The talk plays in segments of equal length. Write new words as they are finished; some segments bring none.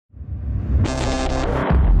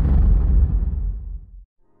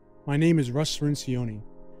My name is Russ Cirincione.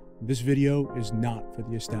 This video is not for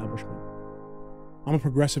the establishment. I'm a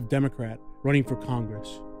progressive Democrat running for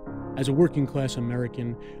Congress. As a working class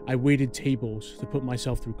American, I waited tables to put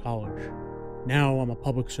myself through college. Now I'm a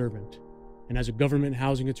public servant. And as a government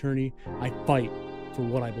housing attorney, I fight for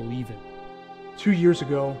what I believe in. 2 years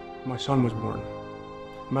ago, my son was born.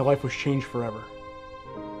 My life was changed forever.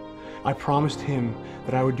 I promised him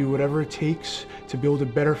that I would do whatever it takes to build a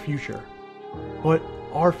better future. But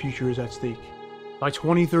our future is at stake. By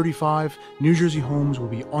 2035, New Jersey homes will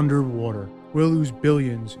be underwater. We'll lose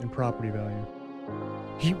billions in property value.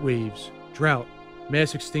 Heat waves, drought,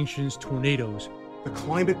 mass extinctions, tornadoes. The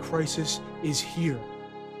climate crisis is here.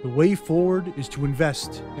 The way forward is to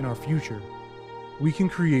invest in our future. We can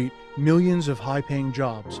create millions of high-paying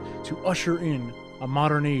jobs to usher in a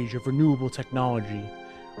modern age of renewable technology,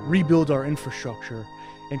 rebuild our infrastructure,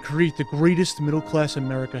 and create the greatest middle class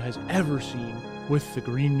America has ever seen with the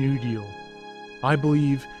Green New Deal. I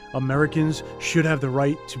believe Americans should have the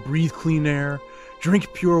right to breathe clean air,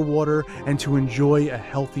 drink pure water, and to enjoy a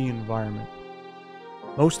healthy environment.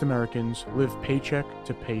 Most Americans live paycheck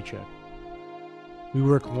to paycheck. We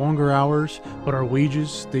work longer hours, but our wages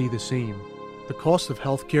stay the same. The cost of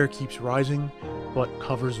healthcare keeps rising, but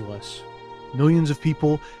covers less. Millions of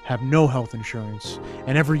people have no health insurance,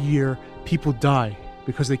 and every year, people die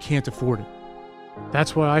because they can't afford it.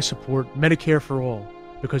 That's why I support Medicare for all,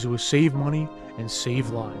 because it will save money and save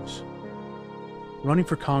lives. Running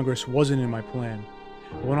for Congress wasn't in my plan,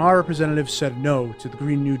 but when our representatives said no to the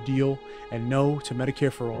Green New Deal and no to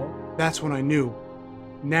Medicare for all, that's when I knew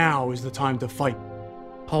now is the time to fight.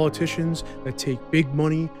 Politicians that take big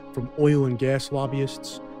money from oil and gas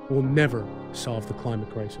lobbyists will never solve the climate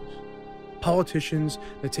crisis. Politicians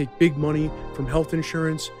that take big money from health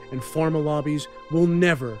insurance and pharma lobbies will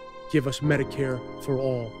never give us Medicare for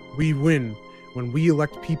all. We win when we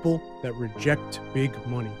elect people that reject big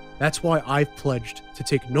money. That's why I've pledged to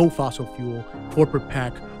take no fossil fuel, corporate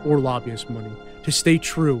PAC, or lobbyist money, to stay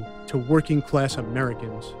true to working class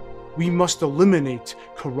Americans. We must eliminate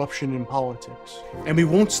corruption in politics. And we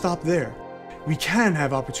won't stop there. We can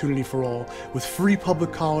have opportunity for all with free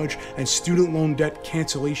public college and student loan debt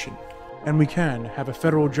cancellation. And we can have a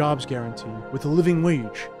federal jobs guarantee with a living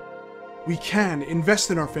wage. We can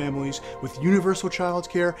invest in our families with universal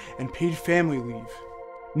childcare and paid family leave.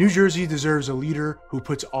 New Jersey deserves a leader who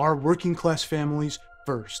puts our working class families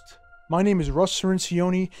first. My name is Russ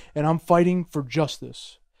Cirincione, and I'm fighting for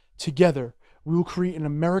justice. Together, we will create an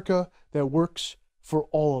America that works for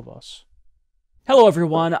all of us. Hello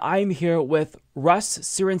everyone, I'm here with Russ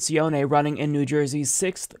Cirincione running in New Jersey's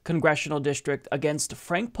 6th Congressional District against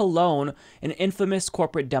Frank Pallone, an infamous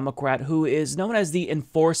corporate Democrat who is known as the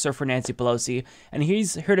enforcer for Nancy Pelosi, and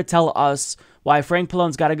he's here to tell us why Frank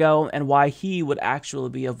Pallone's got to go and why he would actually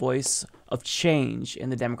be a voice of change in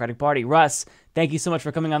the Democratic Party. Russ, thank you so much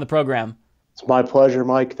for coming on the program. It's my pleasure,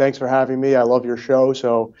 Mike. Thanks for having me. I love your show,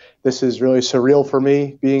 so this is really surreal for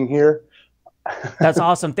me being here. That's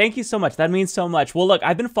awesome. Thank you so much. That means so much. Well, look,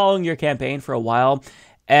 I've been following your campaign for a while,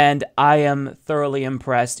 and I am thoroughly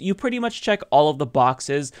impressed. You pretty much check all of the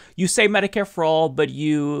boxes. You say Medicare for all, but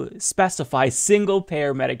you specify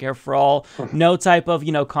single-payer Medicare for all. No type of,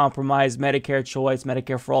 compromise, Medicare choice,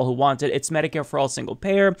 Medicare for all who want it. It's Medicare for all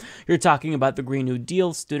single-payer. You're talking about the Green New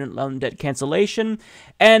Deal, student loan debt cancellation,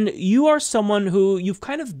 and you are someone who you've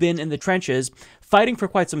kind of been in the trenches fighting for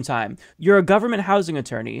quite some time. You're a government housing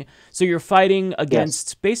attorney, so you're fighting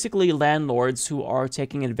against basically landlords who are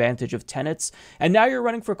taking advantage of tenants, and now you're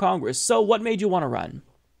running for Congress. So what made you want to run?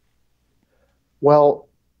 Well,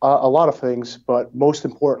 a lot of things, but most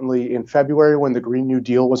importantly, in February when the Green New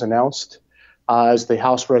Deal was announced as the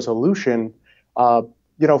House resolution,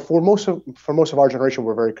 for most of our generation,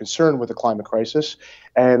 we're very concerned with the climate crisis,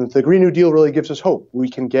 and the Green New Deal really gives us hope. We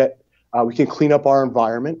can clean up our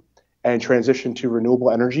environment and transition to renewable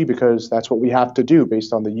energy because that's what we have to do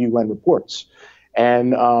based on the UN reports.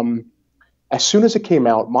 And as soon as it came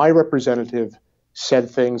out, my representative said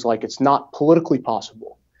things like, it's not politically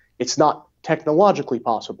possible. It's not technologically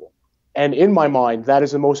possible. And in my mind, that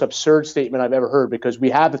is the most absurd statement I've ever heard because we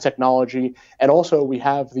have the technology and also we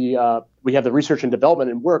have the research and development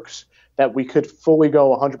in works that we could fully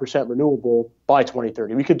go 100% renewable by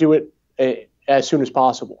 2030. We could do it as soon as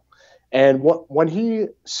possible. And when he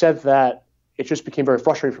said that, it just became very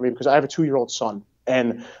frustrating for me because I have a 2-year-old son,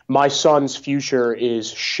 and my son's future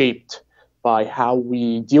is shaped by how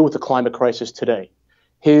we deal with the climate crisis today.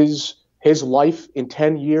 His life in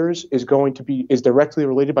 10 years is directly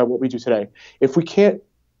related by what we do today. If we can't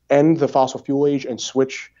end the fossil fuel age and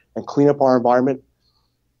switch and clean up our environment,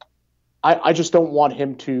 I just don't want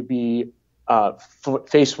him to be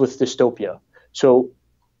faced with dystopia. So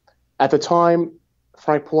at the time,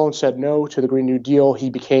 Frank Pallone said no to the Green New Deal. He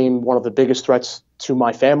became one of the biggest threats to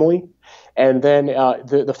my family. And then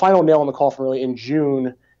the final nail in the coffin, really, in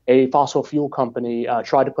June, a fossil fuel company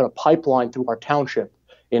tried to put a pipeline through our township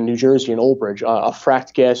in New Jersey, in Old Bridge, a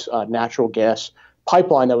fracked gas, natural gas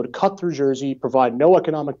pipeline that would cut through Jersey, provide no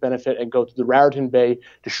economic benefit, and go to the Raritan Bay,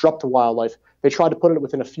 disrupt the wildlife. They tried to put it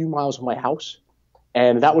within a few miles of my house,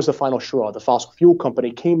 and that was the final straw. The fossil fuel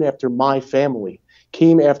company came after my family,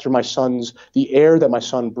 came after my son's, the air that my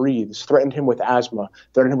son breathes, threatened him with asthma,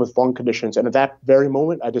 threatened him with lung conditions. And at that very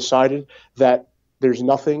moment, I decided that there's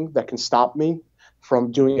nothing that can stop me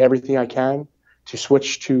from doing everything I can to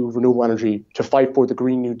switch to renewable energy, to fight for the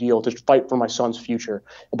Green New Deal, to fight for my son's future.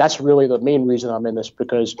 And that's really the main reason I'm in this,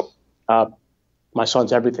 because my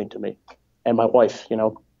son's everything to me, and my wife, you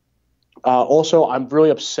know. Also, I'm really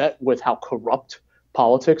upset with how corrupt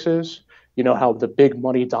politics is. You know, how the big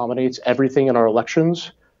money dominates everything in our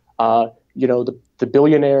elections. You know, the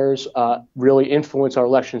billionaires really influence our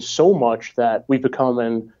elections so much that we've become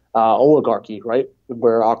an oligarchy, right,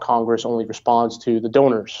 where our Congress only responds to the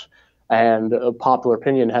donors. And popular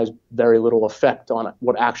opinion has very little effect on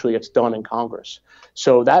what actually gets done in Congress.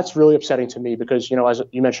 So that's really upsetting to me because, you know, as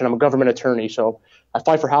you mentioned, I'm a government attorney, so I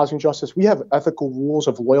fight for housing justice. We have ethical rules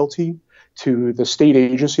of loyalty to the state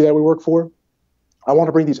agency that we work for. I want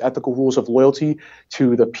to bring these ethical rules of loyalty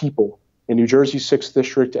to the people in New Jersey's 6th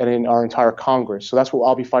District and in our entire Congress. So that's what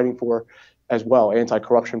I'll be fighting for as well,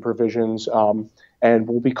 anti-corruption provisions. And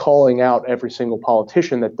we'll be calling out every single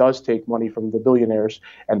politician that does take money from the billionaires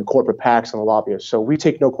and the corporate PACs and the lobbyists. So we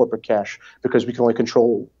take no corporate cash because we can only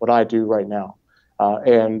control what I do right now.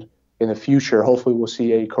 And in the future, hopefully we'll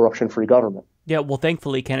see a corruption-free government. Yeah, well,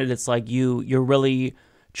 thankfully, candidates like you're really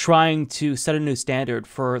trying to set a new standard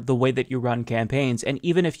for the way that you run campaigns. And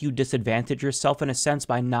even if you disadvantage yourself in a sense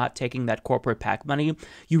by not taking that corporate PAC money,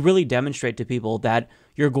 you really demonstrate to people that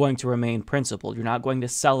you're going to remain principled. You're not going to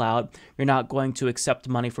sell out. You're not going to accept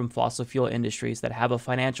money from fossil fuel industries that have a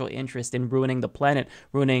financial interest in ruining the planet,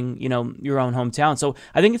 ruining, you know, your own hometown. So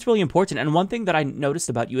I think it's really important. And one thing that I noticed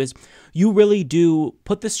about you is you really do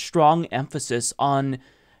put this strong emphasis on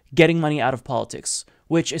getting money out of politics,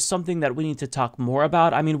 which is something that we need to talk more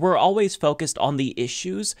about. I mean, we're always focused on the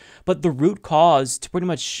issues, but the root cause to pretty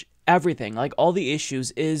much everything, like all the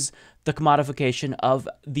issues, is the commodification of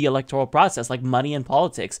the electoral process, like money in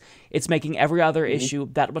politics. It's making every other issue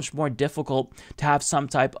that much more difficult to have some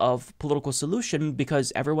type of political solution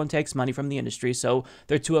because everyone takes money from the industry, so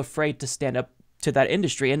they're too afraid to stand up to that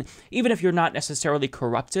industry. And even if you're not necessarily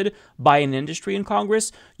corrupted by an industry in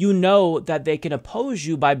Congress, you know that they can oppose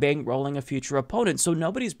you by bankrolling a future opponent. So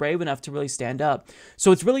nobody's brave enough to really stand up.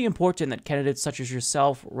 So it's really important that candidates such as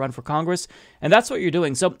yourself run for Congress, and that's what you're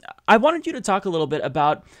doing. So I wanted you to talk a little bit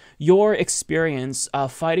about your experience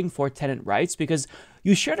fighting for tenant rights, because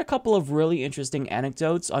you shared a couple of really interesting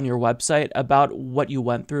anecdotes on your website about what you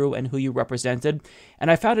went through and who you represented. And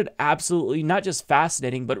I found it absolutely not just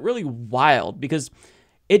fascinating, but really wild, because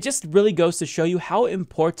it just really goes to show you how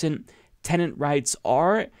important tenant rights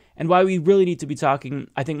are and why we really need to be talking,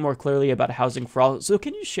 I think, more clearly about housing for all. So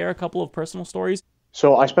can you share a couple of personal stories?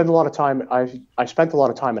 So I spent a lot of time, I spent a lot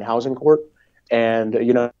of time in housing court, and,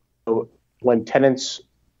 you know, when tenants'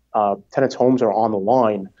 homes are on the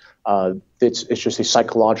line, it's just a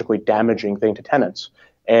psychologically damaging thing to tenants.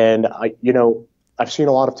 And I've seen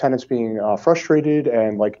a lot of tenants being frustrated,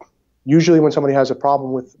 and like usually when somebody has a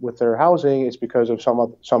problem with their housing, it's because of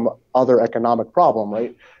some other economic problem,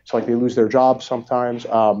 right? So like they lose their jobs sometimes,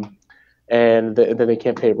 and then they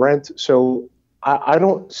can't pay rent. So I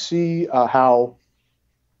don't see how.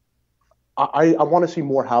 I want to see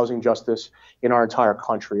more housing justice in our entire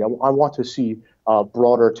country. I want to see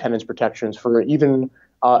broader tenants protections for even,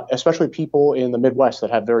 especially people in the Midwest that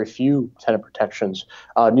have very few tenant protections.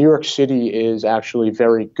 New York City is actually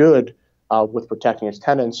very good with protecting its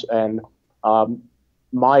tenants, and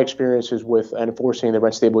my experience is with enforcing the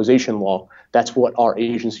rent stabilization law. That's what our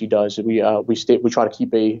agency does. We try to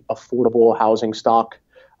keep a affordable housing stock.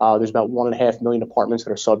 There's about 1.5 million apartments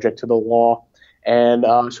that are subject to the law, and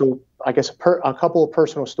so I guess a couple of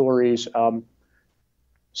personal stories.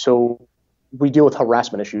 So we deal with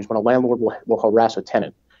harassment issues when a landlord will harass a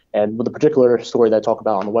tenant. And the particular story that I talk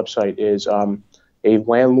about on the website is a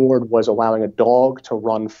landlord was allowing a dog to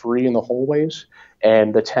run free in the hallways,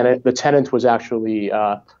 and the tenant was actually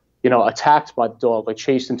attacked by the dog, like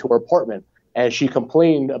chased into her apartment. And she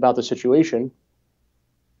complained about the situation.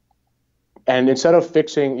 And instead of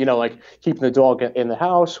fixing, like keeping the dog in the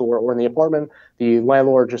house or in the apartment, the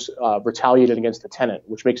landlord just retaliated against the tenant,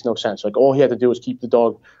 which makes no sense. Like all he had to do was keep the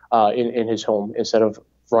dog in his home instead of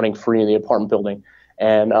running free in the apartment building.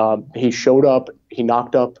 And he showed up, he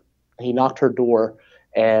knocked her door,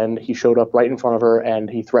 and he showed up right in front of her, and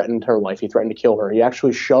he threatened her life. He threatened to kill her. He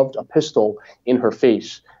actually shoved a pistol in her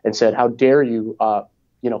face and said, "How dare you,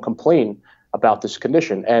 complain about this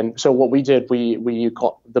condition?" And so what we did,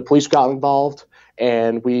 the police got involved,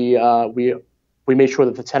 and we made sure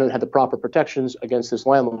that the tenant had the proper protections against this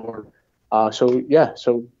landlord.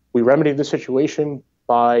 So we remedied the situation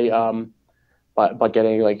by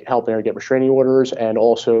getting helping her get restraining orders, and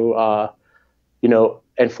also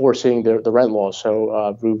enforcing the rent laws.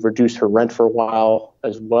 So we reduced her rent for a while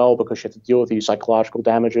as well because she had to deal with these psychological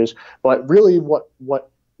damages. But really, what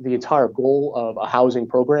the entire goal of a housing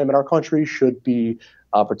program in our country should be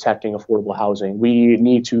protecting affordable housing. We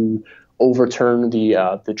need to overturn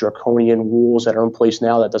the draconian rules that are in place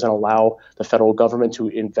now that doesn't allow the federal government to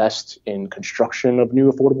invest in construction of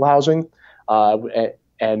new affordable housing.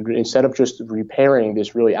 And instead of just repairing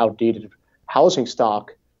this really outdated housing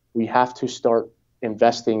stock, we have to start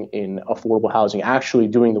investing in affordable housing, actually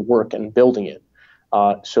doing the work and building it.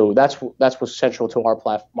 So that's what's central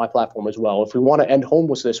to my platform as well. If we want to end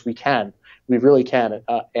homelessness, we really can,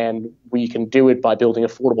 and we can do it by building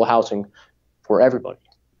affordable housing for everybody.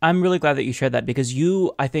 I'm really glad that you shared that, because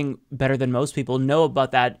you, I think, better than most people, know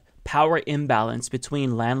about that power imbalance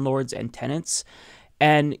between landlords and tenants.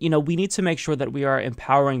 And, we need to make sure that we are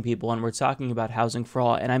empowering people, and we're talking about housing for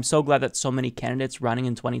all. And I'm so glad that so many candidates running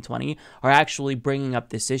in 2020 are actually bringing up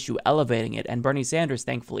this issue, elevating it. And Bernie Sanders,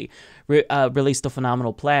 thankfully, released a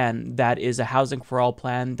phenomenal plan that is a housing for all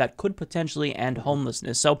plan that could potentially end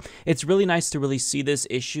homelessness. So it's really nice to really see this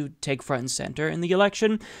issue take front and center in the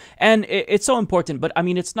election. And it's so important. But I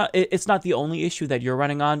mean, it's not the only issue that you're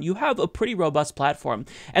running on. You have a pretty robust platform.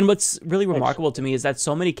 And what's really remarkable to me is that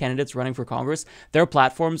so many candidates running for Congress, their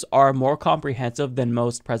platforms are more comprehensive than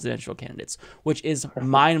most presidential candidates, which is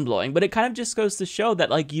mind-blowing. But it kind of just goes to show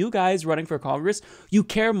that, you guys running for Congress, you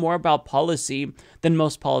care more about policy than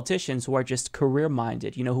most politicians who are just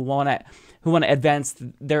career-minded, who want to advance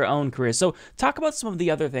their own careers. So talk about some of the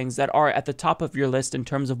other things that are at the top of your list in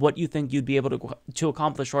terms of what you think you'd be able to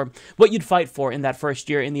accomplish, or what you'd fight for in that first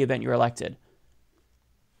year in the event you're elected.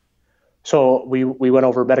 So we went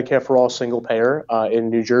over Medicare for all, single payer.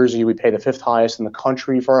 In New Jersey, we pay the 5th highest in the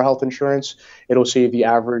country for our health insurance. It'll save the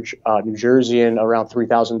average New Jerseyan around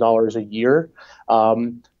 $3,000 a year.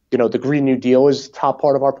 The Green New Deal is the top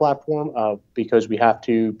part of our platform because we have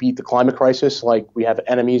to beat the climate crisis. Like, we have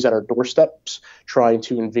enemies at our doorsteps trying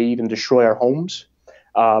to invade and destroy our homes.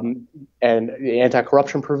 And the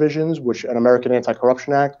anti-corruption provisions, an American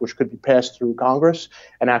Anti-Corruption Act, which could be passed through Congress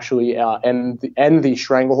and actually end the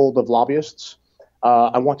stranglehold of lobbyists.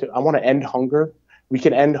 I want to end hunger. We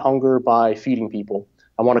can end hunger by feeding people.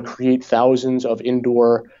 I want to create thousands of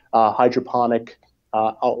indoor hydroponic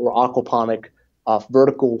or aquaponic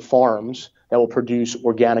vertical farms that will produce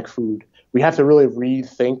organic food. We have to really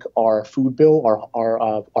rethink our food bill,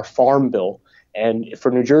 our farm bill. And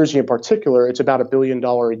for New Jersey in particular, it's about $1 billion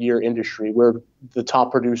a year industry. We're the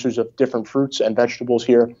top producers of different fruits and vegetables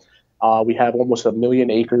here. We have almost 1 million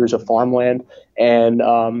acres of farmland. And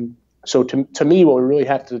so to me, what we really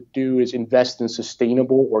have to do is invest in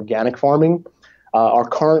sustainable organic farming. Our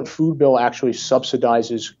current food bill actually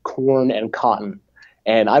subsidizes corn and cotton.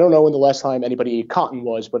 And I don't know when the last time anybody ate cotton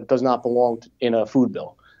was, but it does not belong in a food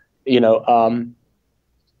bill.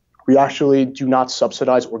 We actually do not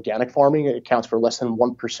subsidize organic farming. It accounts for less than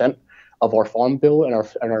 1% of our farm bill and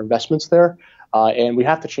our investments there. And we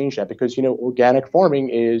have to change that because, organic farming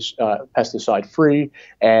is pesticide free.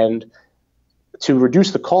 And to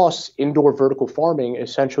reduce the costs, indoor vertical farming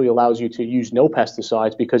essentially allows you to use no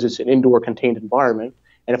pesticides because it's an indoor contained environment.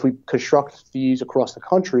 And if we construct these across the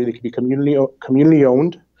country, they can be community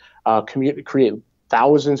owned, create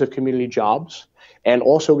thousands of community jobs. And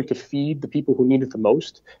also we could feed the people who need it the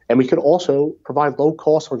most. And we could also provide low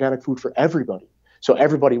cost organic food for everybody. So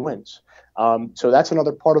everybody wins. So that's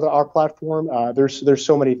another part of our platform. There's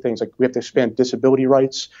so many things. Like, we have to expand disability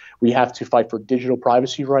rights. We have to fight for digital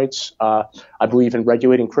privacy rights. I believe in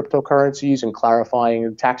regulating cryptocurrencies and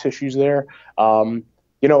clarifying tax issues there. And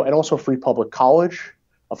also free public college.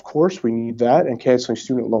 Of course, we need that, and canceling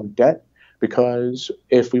student loan debt. Because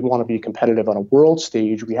if we want to be competitive on a world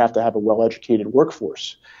stage, we have to have a well-educated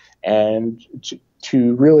workforce. And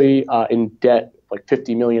to really in debt like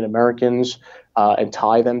 50 million Americans and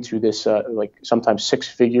tie them to this like sometimes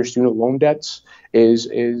six-figure student loan debts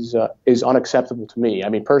is unacceptable to me. I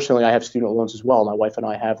mean, personally, I have student loans as well. My wife and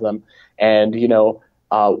I have them, and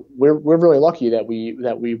we're really lucky that we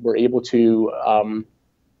were able to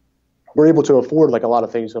afford like a lot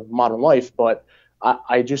of things of modern life. But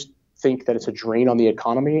I just think that it's a drain on the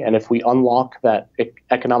economy, and if we unlock that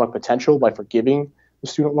economic potential by forgiving the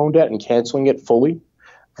student loan debt and canceling it fully,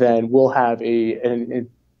 then we'll have an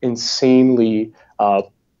insane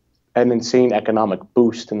economic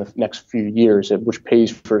boost in the next few years, which pays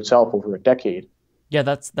for itself over a decade. Yeah,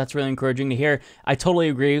 that's really encouraging to hear. I totally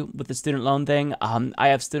agree with the student loan thing. I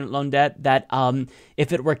have student loan debt that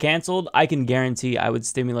if it were canceled, I can guarantee I would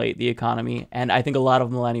stimulate the economy, and I think a lot of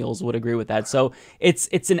millennials would agree with that. So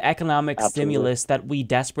it's an economic Absolutely. stimulus that we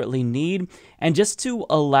desperately need, and just to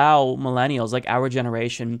allow millennials like our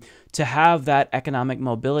generation to have that economic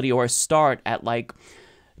mobility or start at like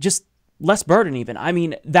just less burden even. I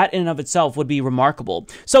mean, that in and of itself would be remarkable.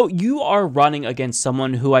 So you are running against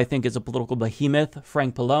someone who I think is a political behemoth,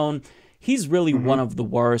 Frank Pallone. He's really one of the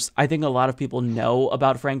worst. I think a lot of people know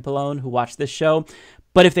about Frank Pallone who watch this show,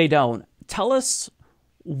 but if they don't, tell us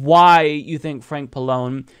why you think Frank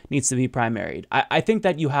Pallone needs to be primaried. I think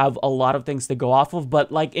that you have a lot of things to go off of,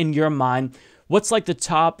 but like in your mind, what's like the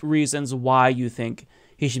top reasons why you think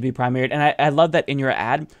he should be primaried? And I love that in your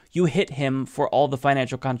ad, you hit him for all the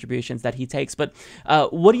financial contributions that he takes. But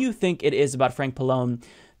what do you think it is about Frank Pallone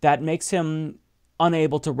that makes him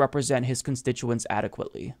unable to represent his constituents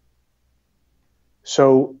adequately?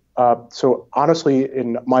 So honestly,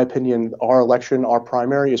 in my opinion, our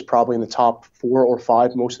primary is probably in the top 4 or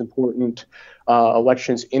 5 most important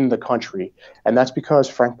elections in the country. And that's because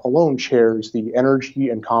Frank Pallone chairs the Energy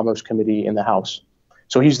and Commerce Committee in the House.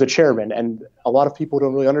 So he's the chairman, and a lot of people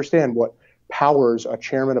don't really understand what powers a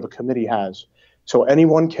chairman of a committee has. So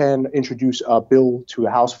anyone can introduce a bill to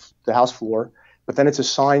the House floor, but then it's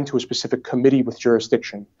assigned to a specific committee with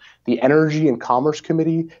jurisdiction. The Energy and Commerce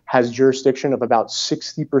Committee has jurisdiction of about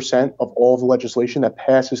 60% of all the legislation that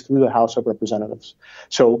passes through the House of Representatives.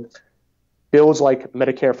 So bills like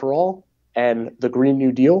Medicare for All and the Green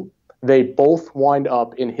New Deal, they both wind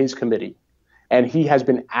up in his committee, and he has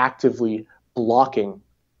been actively blocking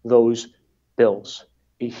those bills.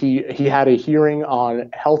 He had a hearing on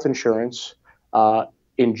health insurance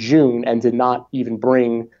in June and did not even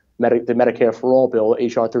bring the Medicare for All bill,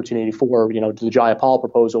 HR 1384, the Jayapal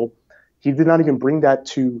proposal. He did not even bring that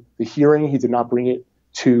to the hearing. He did not bring it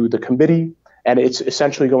to the committee, and it's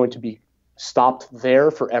essentially going to be stopped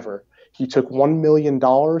there forever. He took $1 million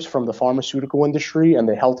from the pharmaceutical industry and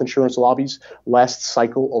the health insurance lobbies last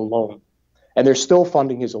cycle alone, and they're still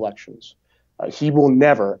funding his elections. He will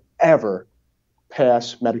never, ever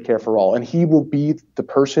pass Medicare for All, and he will be the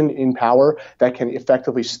person in power that can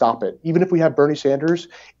effectively stop it. Even if we have Bernie Sanders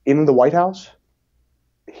in the White House,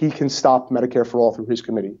 he can stop Medicare for All through his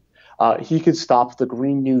committee. He could stop the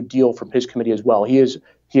Green New Deal from his committee as well. He has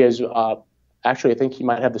actually, I think he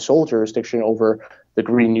might have the sole jurisdiction over the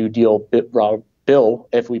Green New Deal bill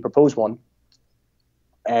if we propose one.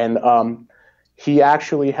 And he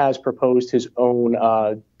actually has proposed his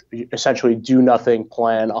own essentially do nothing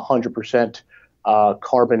plan, 100%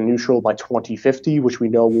 carbon neutral by 2050, which we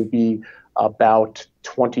know will be about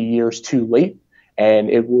 20 years too late. And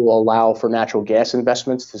it will allow for natural gas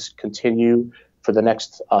investments to continue for the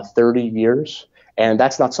next 30 years. And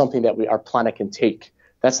that's not something that our planet can take.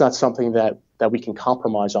 That's not something that we can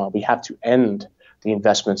compromise on. We have to end the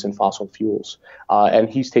investments in fossil fuels. And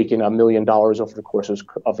he's taken $1 million over the course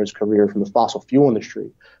of his career from the fossil fuel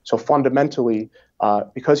industry. So fundamentally,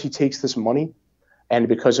 because he takes this money and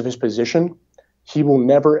because of his position, he will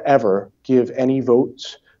never, ever give any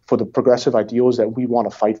votes for the progressive ideals that we want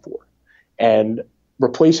to fight for. And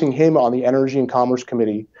replacing him on the Energy and Commerce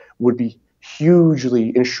Committee would be hugely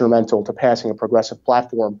instrumental to passing a progressive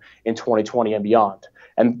platform in 2020 and beyond.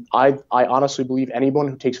 And I honestly believe anyone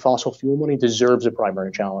who takes fossil fuel money deserves a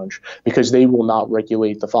primary challenge, because they will not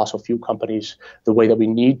regulate the fossil fuel companies the way that we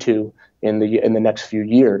need to in the next few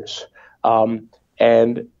years.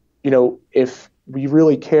 And if we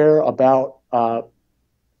really care about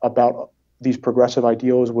these progressive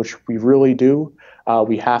ideals, which we really do,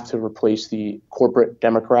 we have to replace the corporate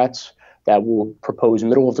Democrats that will propose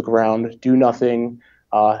middle of the ground, do nothing,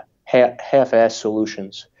 half-ass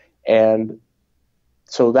solutions. And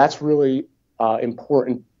so that's really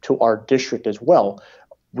important to our district as well.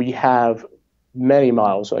 We have many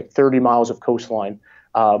miles, like 30 miles of coastline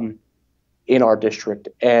in our district,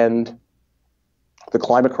 and the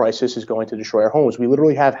climate crisis is going to destroy our homes. We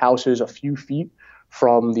literally have houses a few feet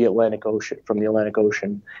from the Atlantic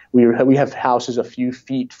Ocean. We have houses a few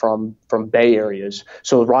feet from bay areas.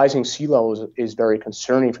 So rising sea levels is very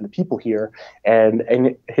concerning for the people here. And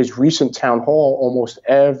in his recent town hall, almost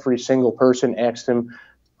every single person asked him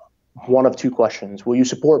one of two questions: will you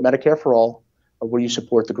support Medicare for all, or will you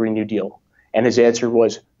support the Green New Deal? And his answer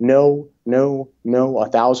was no, no, no,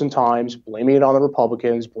 1,000 times, blaming it on the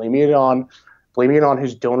Republicans, blaming it on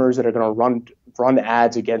his donors that are going to run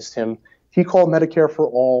ads against him. He called Medicare for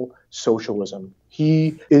all socialism.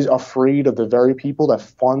 He is afraid of the very people that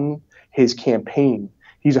fund his campaign.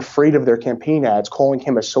 He's afraid of their campaign ads calling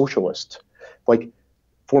him a socialist. Like,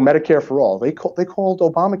 for Medicare for all, they called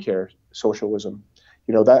Obamacare socialism.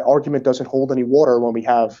 You know, that argument doesn't hold any water when we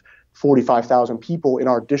have 45,000 people in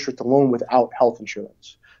our district alone without health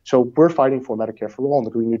insurance. So we're fighting for Medicare for all and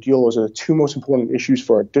the Green New Deal. Those are the two most important issues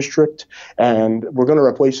for our district, and we're going to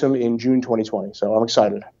replace them in June 2020. So I'm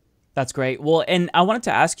excited. That's great. Well, and I wanted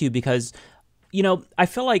to ask you because, you know, I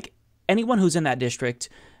feel like anyone who's in that district,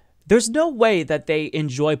 there's no way that they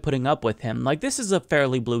enjoy putting up with him. Like, this is a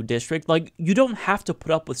fairly blue district. Like, you don't have to put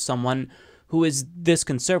up with someone who is this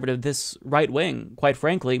conservative, this right-wing, quite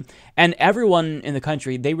frankly. And everyone in the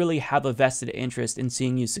country, they really have a vested interest in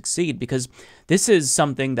seeing you succeed, because this is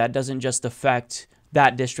something that doesn't just affect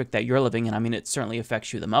that district that you're living in. I mean, it certainly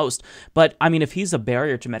affects you the most. But, I mean, if he's a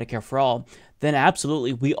barrier to Medicare for all, then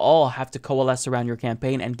absolutely we all have to coalesce around your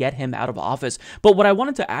campaign and get him out of office. But what I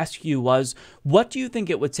wanted to ask you was, what do you think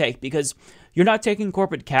it would take? Because you're not taking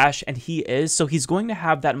corporate cash, and he is, so he's going to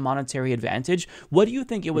have that monetary advantage. What do you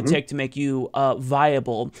think it would take to make you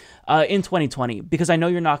viable in 2020? Because I know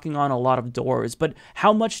you're knocking on a lot of doors, but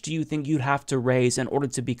how much do you think you'd have to raise in order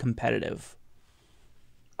to be competitive?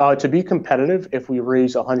 To be competitive, if we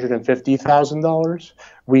raise $150,000,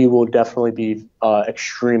 we will definitely be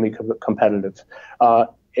extremely competitive.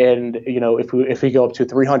 And you know, if we go up to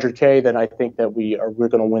 300K, then I think that we're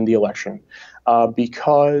going to win the election,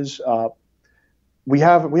 because we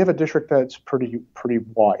have a district that's pretty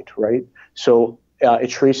wide, right? So it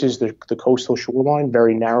traces the coastal shoreline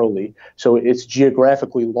very narrowly, so it's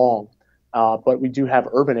geographically long. But we do have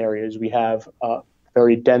urban areas. We have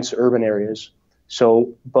very dense urban areas.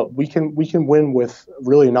 So, but we can win with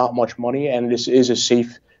really not much money, and this is a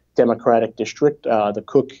safe Democratic district. The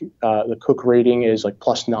Cook rating is like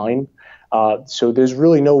 +9. So there's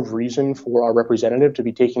really no reason for our representative to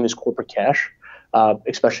be taking this corporate cash,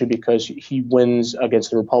 especially because he wins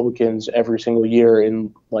against the Republicans every single year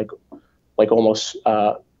in like almost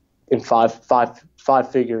in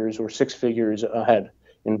five figures or six figures ahead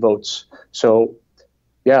in votes. So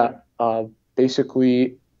yeah,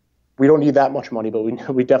 basically, we don't need that much money, but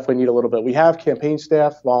we definitely need a little bit. We have campaign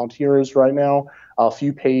staff, volunteers right now, a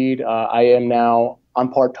few paid. I'm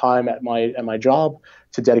part-time at my job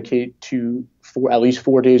to dedicate to at least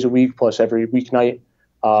 4 days a week plus every weeknight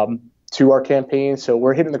to our campaign. So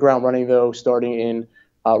we're hitting the ground running, though, starting in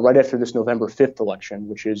right after this November 5th election,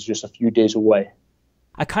 which is just a few days away.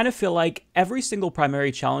 I kind of feel like every single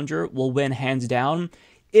primary challenger will win hands down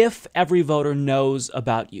if every voter knows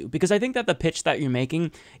about you. Because I think that the pitch that you're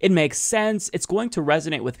making, it makes sense. It's going to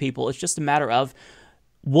resonate with people. It's just a matter of,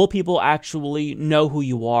 will people actually know who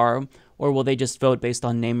you are, or will they just vote based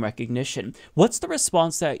on name recognition? What's the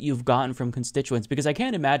response that you've gotten from constituents? Because I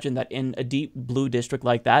can't imagine that in a deep blue district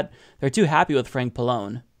like that, they're too happy with Frank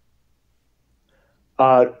Pallone.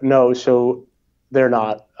 No, so they're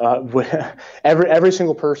not. Every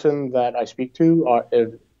single person that I speak to are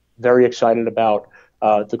very excited about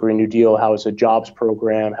the Green New Deal, how it's a jobs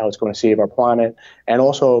program, how it's going to save our planet. And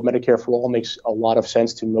also Medicare for all makes a lot of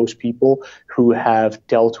sense to most people who have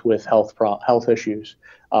dealt with health issues.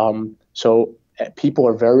 So people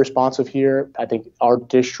are very responsive here. I think our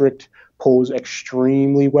district polls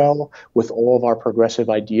extremely well with all of our progressive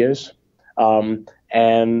ideas.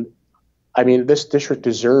 And I mean, this district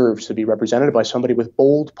deserves to be represented by somebody with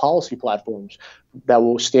bold policy platforms that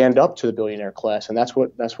will stand up to the billionaire class, and that's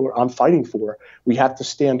what I'm fighting for. We have to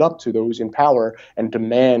stand up to those in power and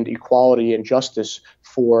demand equality and justice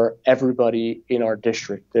for everybody in our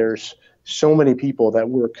district. There's so many people that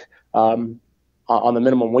work on the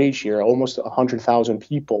minimum wage here, almost 100,000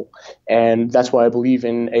 people, and that's why I believe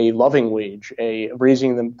in a loving wage,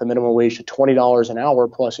 raising the minimum wage to $20 an hour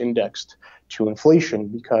plus indexed to inflation,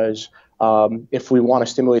 because if we want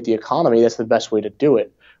to stimulate the economy, that's the best way to do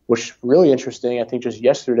it. Which is really interesting. I think just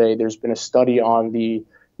yesterday there's been a study on the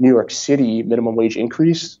New York City minimum wage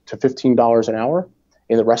increase to $15 an hour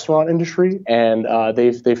in the restaurant industry, and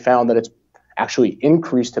they've found that it's actually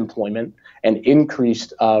increased employment and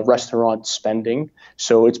increased restaurant spending.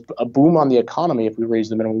 So it's a boom on the economy if we raise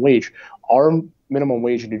the minimum wage. Our minimum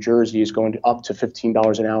wage in New Jersey is going to up to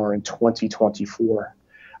 $15 an hour in 2024.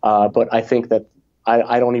 But I think that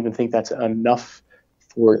I don't even think that's enough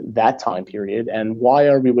for that time period. And why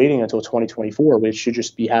are we waiting until 2024, which should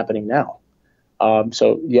just be happening now?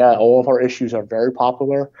 So yeah, all of our issues are very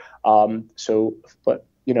popular. But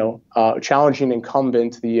challenging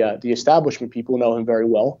incumbent, the establishment people know him very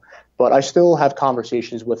well. But I still have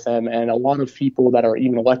conversations with them, and a lot of people that are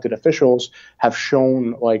even elected officials have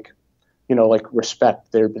shown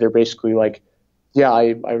respect. They're basically like,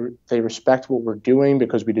 yeah, they respect what we're doing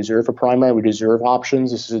because we deserve a primary, we deserve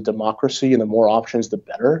options. This is a democracy, and the more options, the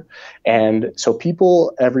better. And so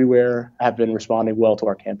people everywhere have been responding well to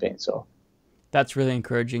our campaign. So. That's really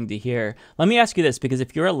encouraging to hear. Let me ask you this, because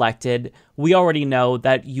if you're elected, we already know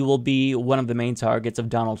that you will be one of the main targets of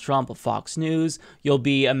Donald Trump of Fox News. You'll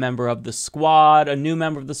be a member of the squad, a new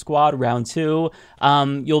member of the squad, round 2.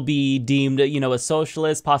 You'll be deemed, a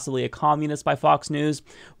socialist, possibly a communist by Fox News.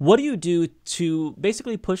 What do you do to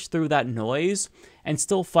basically push through that noise and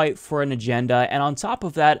still fight for an agenda? And on top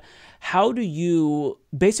of that, how do you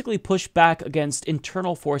basically push back against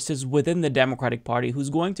internal forces within the Democratic Party who's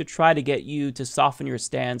going to try to get you to soften your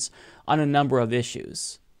stance on a number of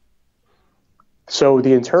issues? So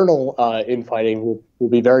the internal infighting will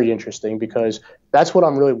be very interesting, because that's what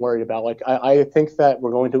I'm really worried about. Like, I think that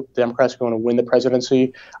Democrats are going to win the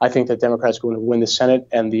presidency. I think that Democrats are going to win the Senate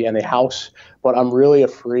and the House. But I'm really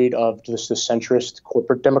afraid of just the centrist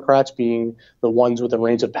corporate Democrats being the ones with the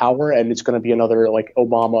reins of power, and it's going to be another like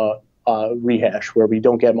Obama rehash where we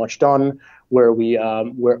don't get much done, where we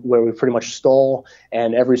pretty much stall,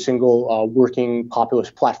 and every single working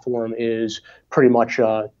populist platform is pretty much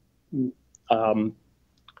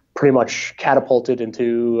catapulted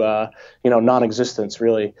into non-existence.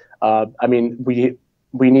 Really, I mean, we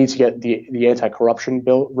need to get the anti-corruption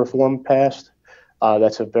bill reform passed.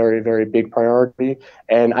 That's a very, very big priority,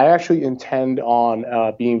 and I actually intend on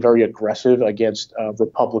being very aggressive against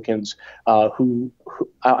Republicans who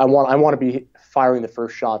I want to be firing the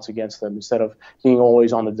first shots against them instead of being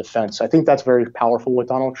always on the defense. I think that's very powerful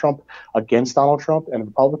with against Donald Trump and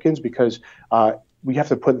Republicans, because we have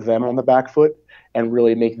to put them on the back foot and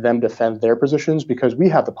really make them defend their positions, because we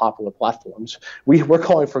have the popular platforms. We're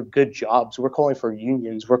calling for good jobs. We're calling for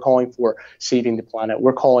unions. We're calling for saving the planet.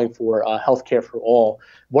 We're calling for healthcare for all.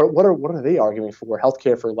 What are they arguing for?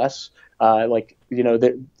 Healthcare for less?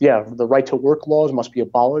 The right to work laws must be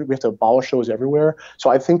abolished. We have to abolish those everywhere.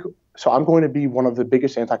 So I'm going to be one of the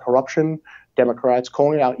biggest anti-corruption Democrats,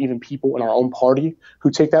 calling out even people in our own party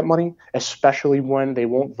who take that money, especially when they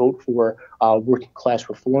won't vote for working class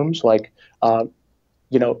reforms like a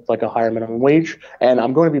higher minimum wage. And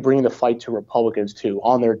I'm going to be bringing the fight to Republicans too,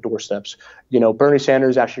 on their doorsteps. Bernie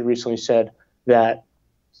Sanders actually recently said that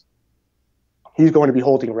he's going to be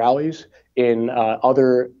holding rallies in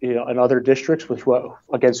other districts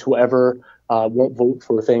against whoever won't vote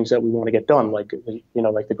for things that we want to get done, like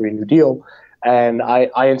the Green New Deal. And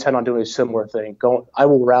I intend on doing a similar thing. I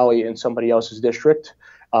will rally in somebody else's district,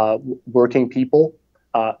 working people,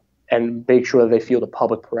 and make sure that they feel the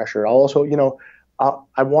public pressure. I'll also,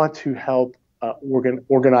 I want to help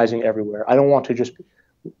organizing everywhere. I don't want to just.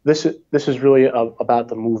 This is really about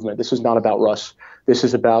the movement. This is not about Russ. This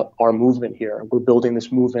is about our movement here. We're building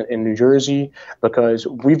this movement in New Jersey because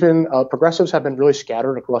progressives have been really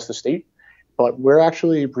scattered across the state, but we're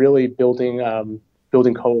actually really building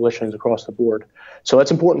coalitions across the board. So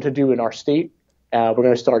that's important to do in our state. We're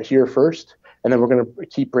going to start here first, and then we're going to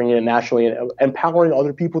keep bringing it nationally. And empowering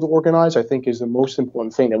other people to organize, I think, is the most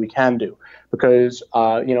important thing that we can do, because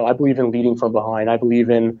I believe in leading from behind. I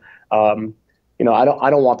believe in I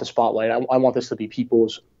don't want the spotlight. I want this to be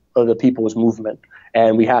the people's movement,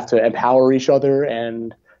 and we have to empower each other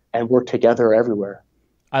and work together everywhere.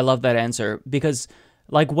 I love that answer, because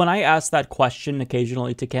when I ask that question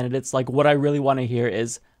occasionally to candidates, what I really want to hear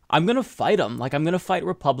is, I'm going to fight them. I'm going to fight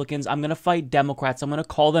Republicans. I'm going to fight Democrats. I'm going to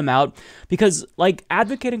call them out, because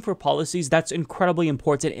advocating for policies, that's incredibly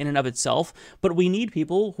important in and of itself. But we need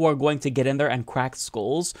people who are going to get in there and crack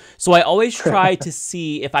skulls. So I always try to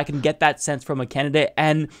see if I can get that sense from a candidate.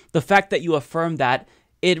 And the fact that you affirm that,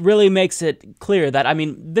 it really makes it clear that,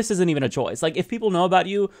 this isn't even a choice. If people know about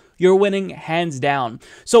you, you're winning hands down.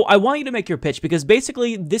 So I want you to make your pitch, because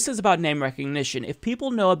basically this is about name recognition. If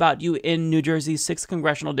people know about you in New Jersey's 6th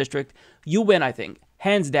Congressional District, you win, I think,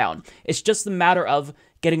 hands down. It's just a matter of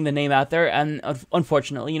getting the name out there, and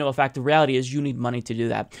unfortunately, a fact of reality is you need money to do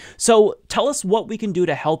that. So tell us what we can do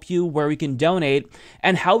to help you, where we can donate,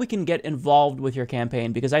 and how we can get involved with your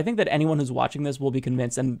campaign, because I think that anyone who's watching this will be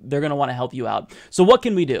convinced, and they're going to want to help you out. So what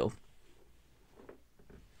can we do?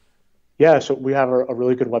 Yeah, so we have a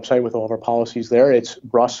really good website with all of our policies there. It's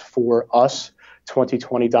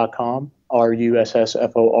russforus2020.com,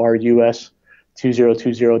 RUSSFORUS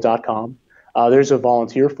 2020.com. There's a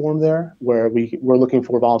volunteer form there where we're looking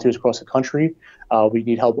for volunteers across the country. We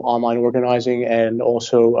need help online organizing and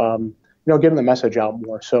also getting the message out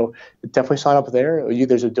more. So definitely sign up there.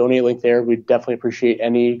 There's a donate link there. We definitely appreciate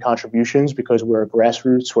any contributions because we're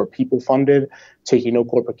grassroots, we're people funded, taking no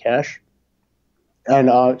corporate cash.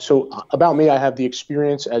 And so about me, I have the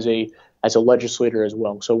experience as a legislator as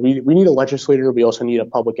well. So we need a legislator. We also need a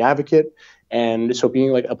public advocate. And so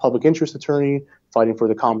being like a public interest attorney, fighting for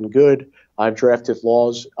the common good. I've drafted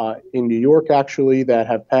laws in New York, actually, that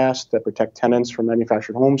have passed that protect tenants from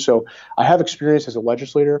manufactured homes. So I have experience as a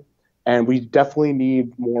legislator. And we definitely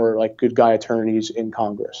need more like good guy attorneys in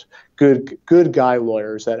Congress, good guy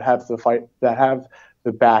lawyers that have the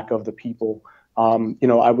back of the people.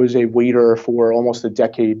 I was a waiter for almost a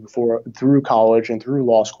decade through college and through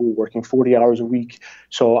law school, working 40 hours a week.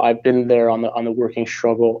 So I've been there on the working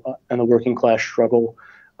struggle and the working class struggle.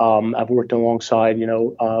 I've worked alongside,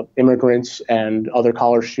 immigrants and other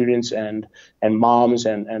college students and moms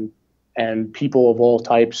and people of all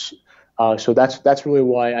types. So that's really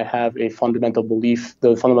why I have the fundamental beliefs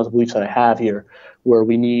that I have here, where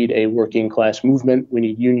we need a working class movement, we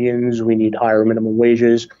need unions, we need higher minimum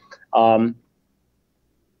wages,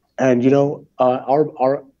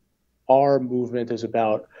 our movement is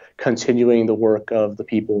about continuing the work of the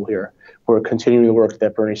people here. We're continuing the work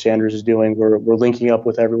that Bernie Sanders is doing. We're linking up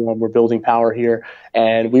with everyone. We're building power here,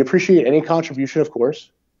 and we appreciate any contribution, of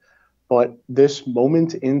course. But this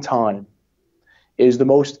moment in time is the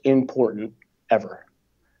most important ever,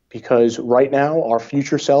 because right now our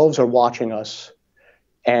future selves are watching us,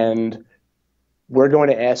 and we're going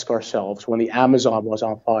to ask ourselves, when the Amazon was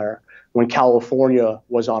on fire, when California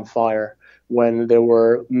was on fire, when there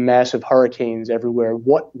were massive hurricanes everywhere,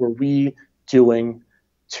 what were we doing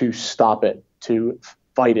to stop it, to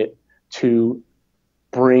fight it, to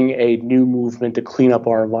bring a new movement to clean up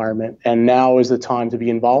our environment? And now is the time to be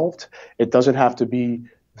involved. It doesn't have to be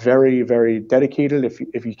very, very dedicated.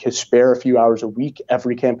 If you can spare a few hours a week,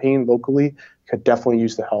 every campaign locally could definitely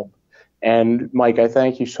use the help. And Mike, I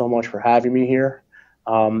thank you so much for having me here.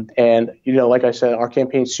 Like I said, our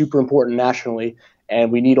campaign is super important nationally,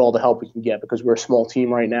 and we need all the help we can get because we're a small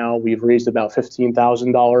team right now. We've raised about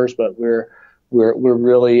 $15,000, but we're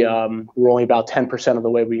really we're only about 10% of the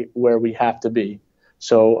way where we have to be.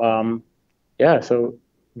 So so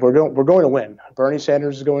we're going to win. Bernie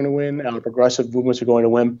Sanders is going to win, and the progressive movements are going to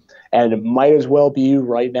win, and it might as well be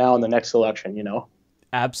right now in the next election.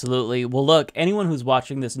 Absolutely. Well, look, anyone who's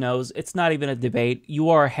watching this knows it's not even a debate. You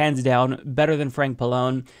are hands down better than Frank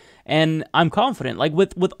Pallone. And I'm confident, like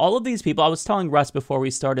with all of these people. I was telling Russ before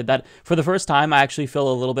we started that for the first time, I actually feel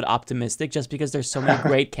a little bit optimistic just because there's so many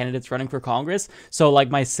great candidates running for Congress. So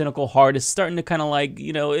like my cynical heart is starting to kind of like,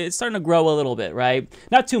 it's starting to grow a little bit, right?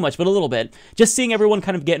 Not too much, but a little bit. Just seeing everyone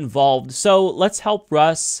kind of get involved. So let's help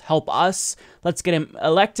Russ, help us. Let's get him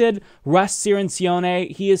elected. Russ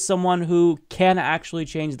Cirincione, he is someone who can actually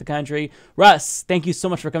change the country. Russ, thank you so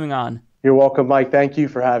much for coming on. You're welcome, Mike. Thank you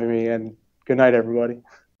for having me, and good night, everybody.